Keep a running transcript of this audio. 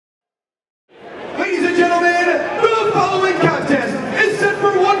The following contest is set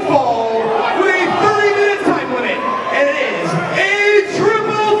for one fall with a 30-minute time limit, and it is a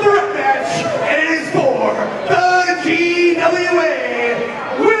triple threat match, and it is for the GWA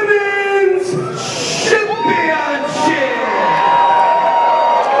Women's Championship.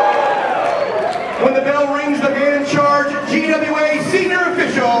 When the bell rings, the man in charge, GWA Senior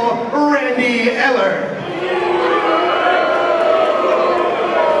Official Randy Eller.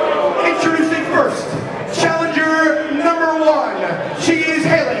 Introducing first, challenger number 1. She is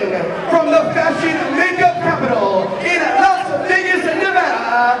hailing from the fashion makeup capital in Las Vegas,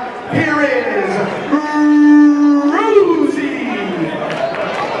 Nevada. Here is Rosie.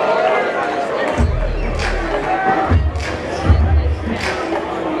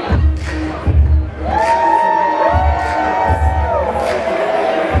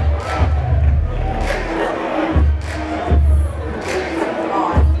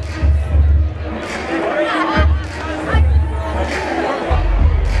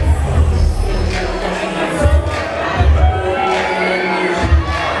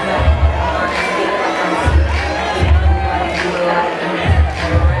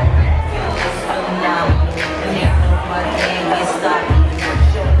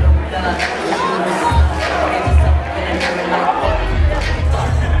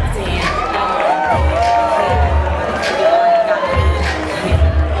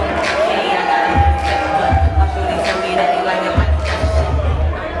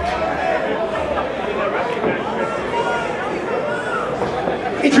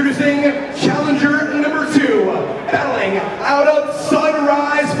 Introducing challenger number 2, battling out of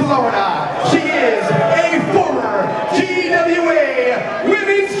Sunrise, Florida. She is a former GWA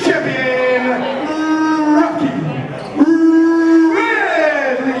Women's Champion, Rocky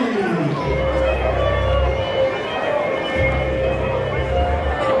Radley.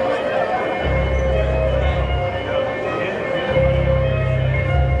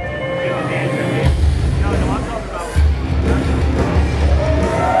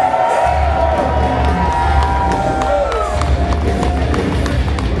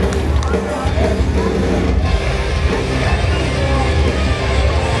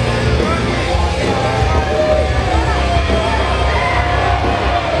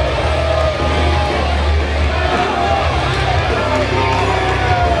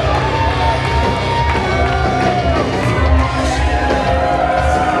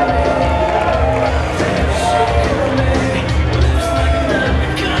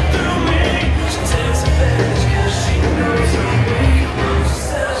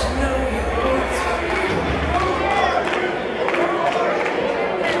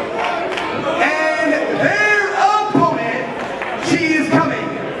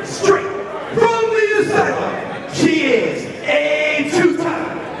 She is a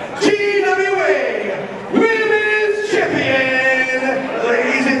 2-time GWA Women's Champion,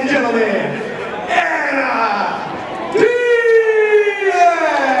 ladies and gentlemen, Anna Diaz.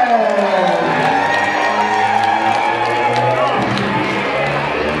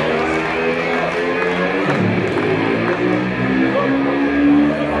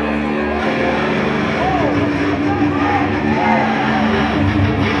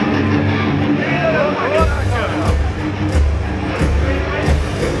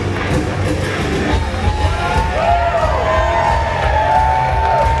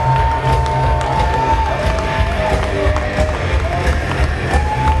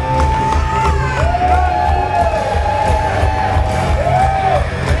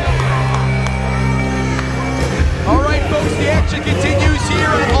 Continues here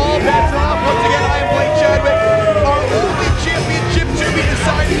and all bets off. Once again, I am Blake Chadwick. Our only championship to be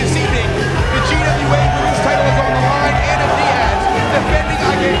decided this evening. The GWA Women's title is on the line. Anna Diaz defending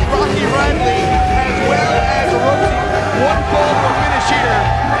against Rocky Radley, as well as Rosie. One fall for finish here.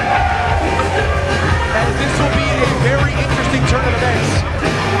 And this will be a very interesting turn of events.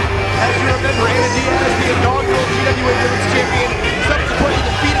 As you remember, Anna Diaz, the inaugural GWA Women's Champion, subsequently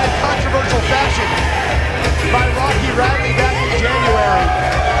defeated in controversial fashion by Rocky Radley back in January.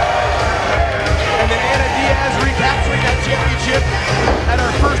 And then Anna Diaz recapturing that championship at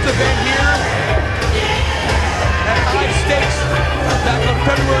our first event here at High Stakes back on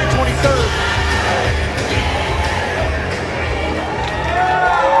February 23rd.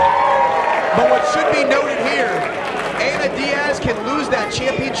 But what should be noted here, Anna Diaz can lose that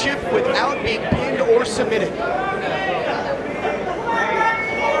championship without being pinned or submitted.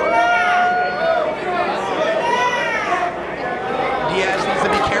 Diaz needs to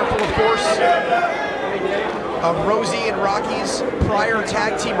be careful, of course, of Rosie and Rocky's prior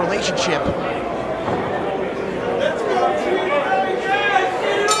tag team relationship.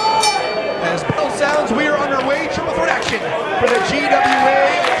 As bell sounds, we are under for the GWA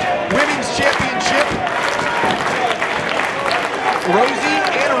Women's Championship. Rosie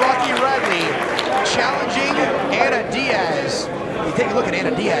and Rocky Radley challenging Anna Diaz. You take a look at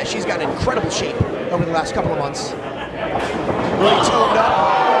Anna Diaz, she's got incredible shape over the last couple of months. Really toned up,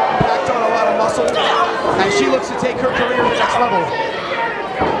 packed on a lot of muscle as she looks to take her career to the next level.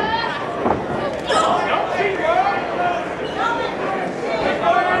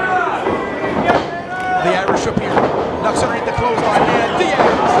 The Irish whip here, knocks underneath the clothesline, and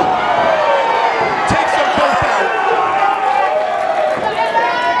Diaz takes them both out.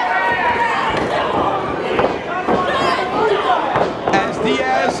 As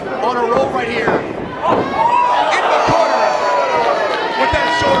Diaz on a roll right here, in the corner with that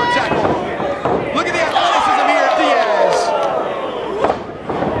shoulder tackle. Look at the athleticism here of Diaz.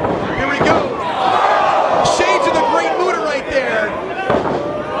 Here we go. Shades of the Great Muta right there.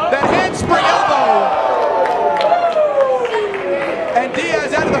 That handspring elbow. And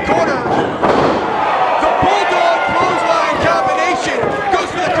Diaz out of the corner. The Bulldog clothesline combination goes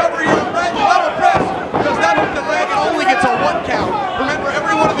for the cover here. Right level press. Does not hook the leg and only gets a 1 count. Remember,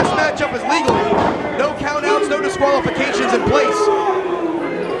 every one of this matchup is legal. No countouts, no disqualifications in place.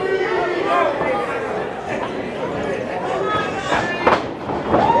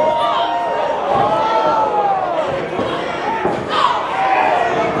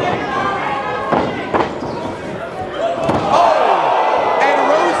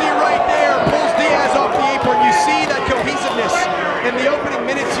 In the opening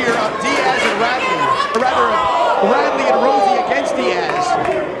minutes here of Diaz and Radley, or rather Radley and Rosie against Diaz.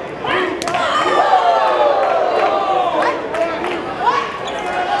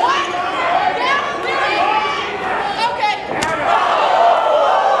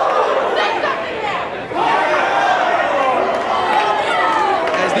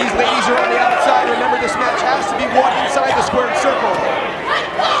 As these ladies are on the outside, remember this match has to be won inside the squared circle.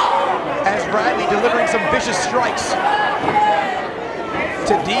 As Radley delivering some vicious strikes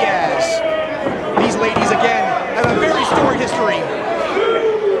to Diaz. These ladies again have a very storied history.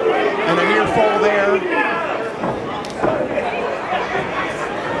 And a near fall there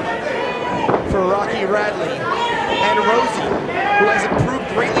for Rocky Radley and Rosie, who has improved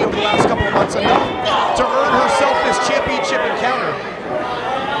greatly over the last couple of months, enough to earn herself this championship encounter.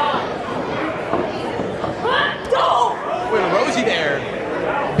 With Rosie there,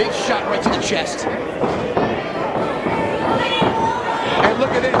 big shot right to the chest. And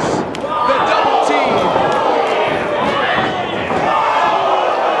look at this, the double team.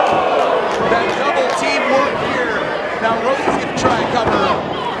 That double team work here. Now Rosie's gonna try and cover,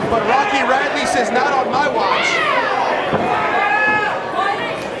 but Rocky Radley says not on my watch.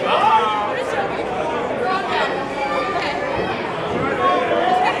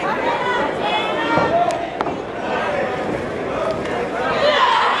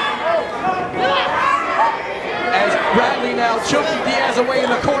 Radley now choking Diaz away in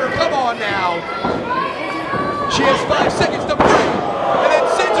the corner. Come on now. She has 5 seconds to break, and then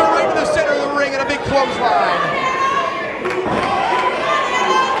sends her right to the center of the ring in a big clothesline.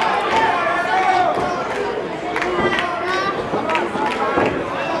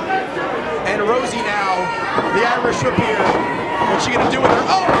 And Rosie now, the Irish whip here. What's she gonna do with her?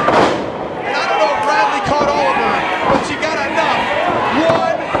 Oh! And I don't know if Radley caught all of her, but she got enough.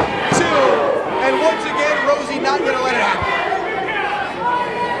 1, 2, and once again, Rosie not going to let it happen.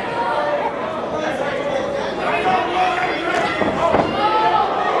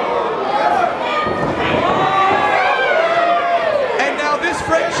 And now this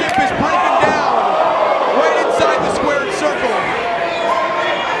friendship is breaking down right inside the squared circle.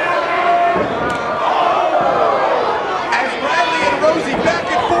 As Radley and Rosie back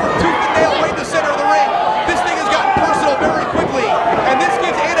and forth,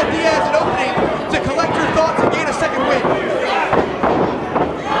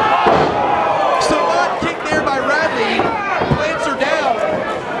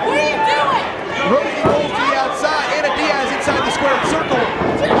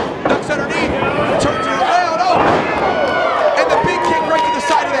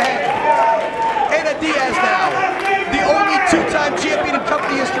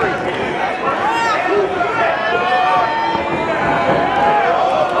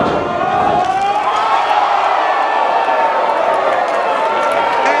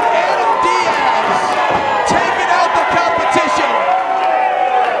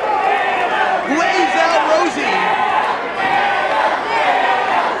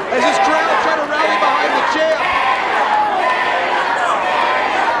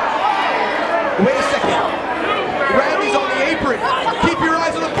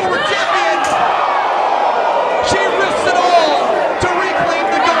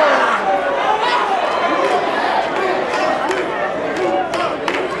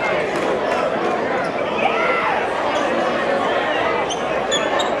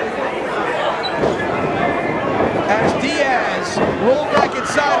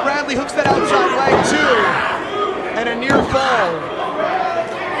 Radley hooks that outside leg too, and a near fall.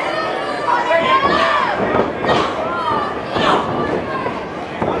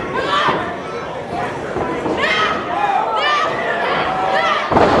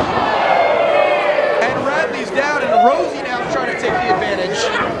 And Radley's down, and Rosie now trying to take the advantage.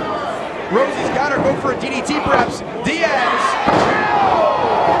 Rosie's got her, go for a DDT perhaps. Diaz,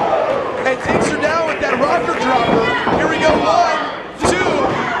 and takes her down with that rocker dropper. Here we go, 1, 2,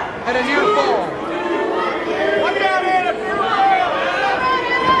 and a near fall.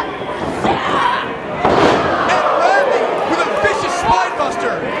 And Radley with a vicious spine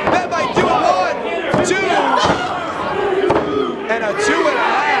buster. That might do it, 1, 2, and a 2.5.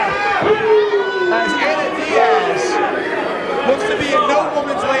 As Anna Diaz looks to be in no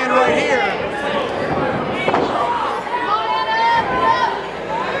woman's land right here.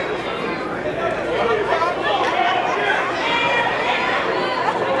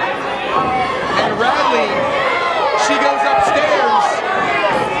 Radley, she goes upstairs.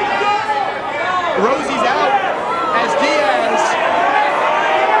 Rosie's out as Diaz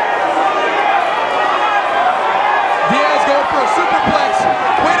going for a superplex.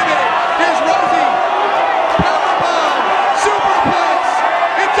 Wait a minute, here's Rosie. Powerbomb, superplex.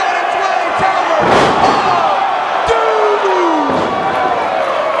 It's on its way, tower. Oh, dude!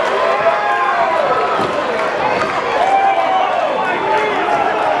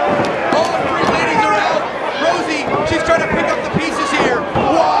 She's trying to pick up the pieces here.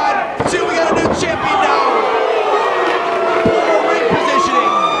 1, 2, we got a new champion now. Poor ring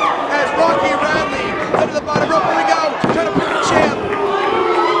positioning as Rocky Radley under the bottom rope. Here we go, trying to pick the champ.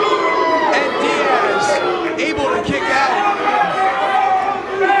 And Diaz able to kick out.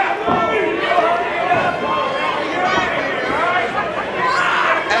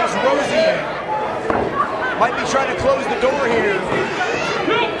 As Rosie might be trying to close the door here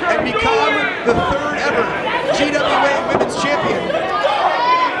and become the 3rd ever GWA Women's Champion.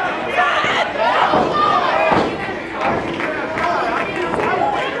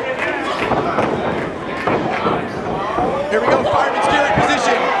 Here we go, fireman's carry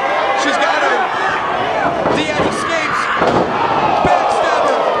position. She's got her. Diaz escapes.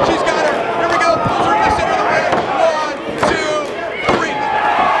 Backstabber. She's got her. Here we go, pulls her in the center of the ring. 1, 2, 3.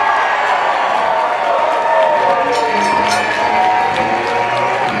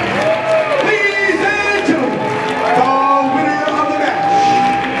 Ladies and gentlemen,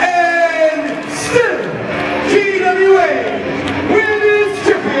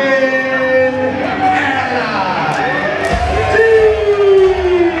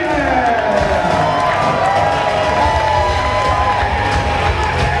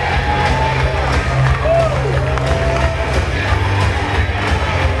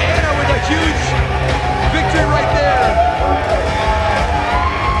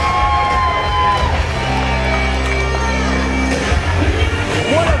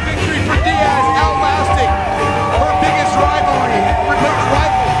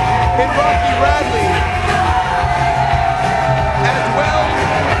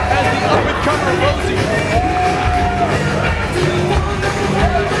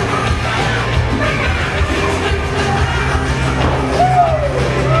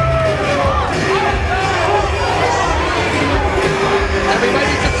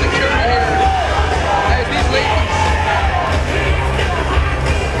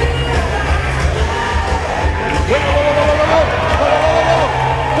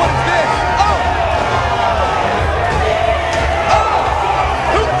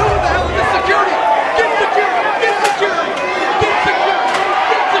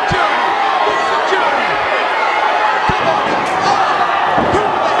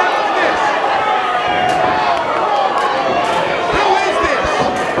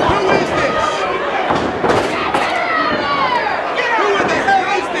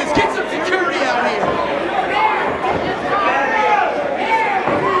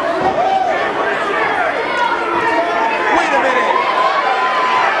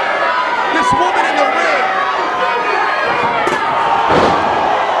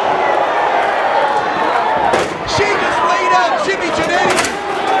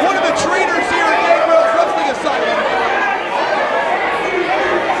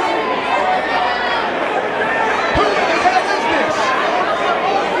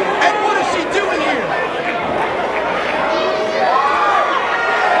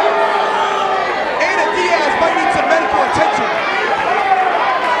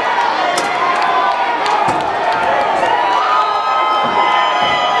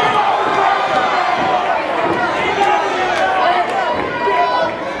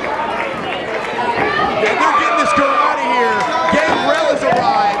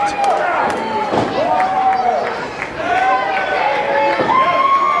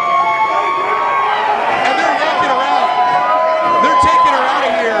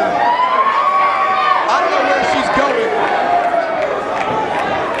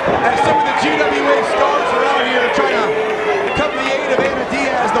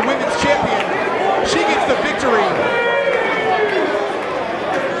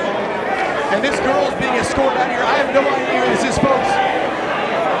 And this girl's being escorted out here. I have no idea who this is, folks.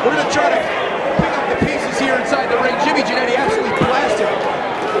 We're going to try to pick up the pieces here inside the ring. Jimmy Jannetty absolutely blasted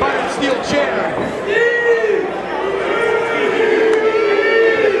by a steel chair.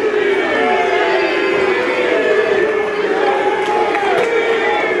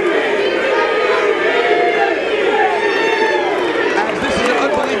 As this is an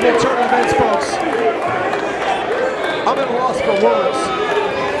unbelievable turn of events, folks. I'm at a loss for words.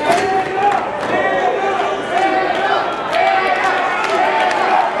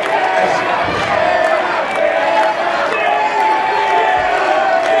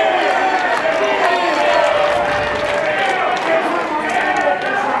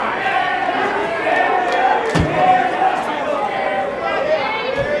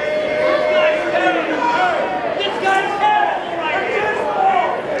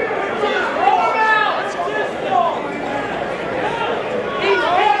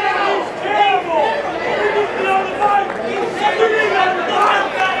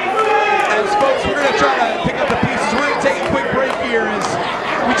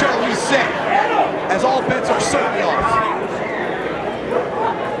 As all bets are certainly off.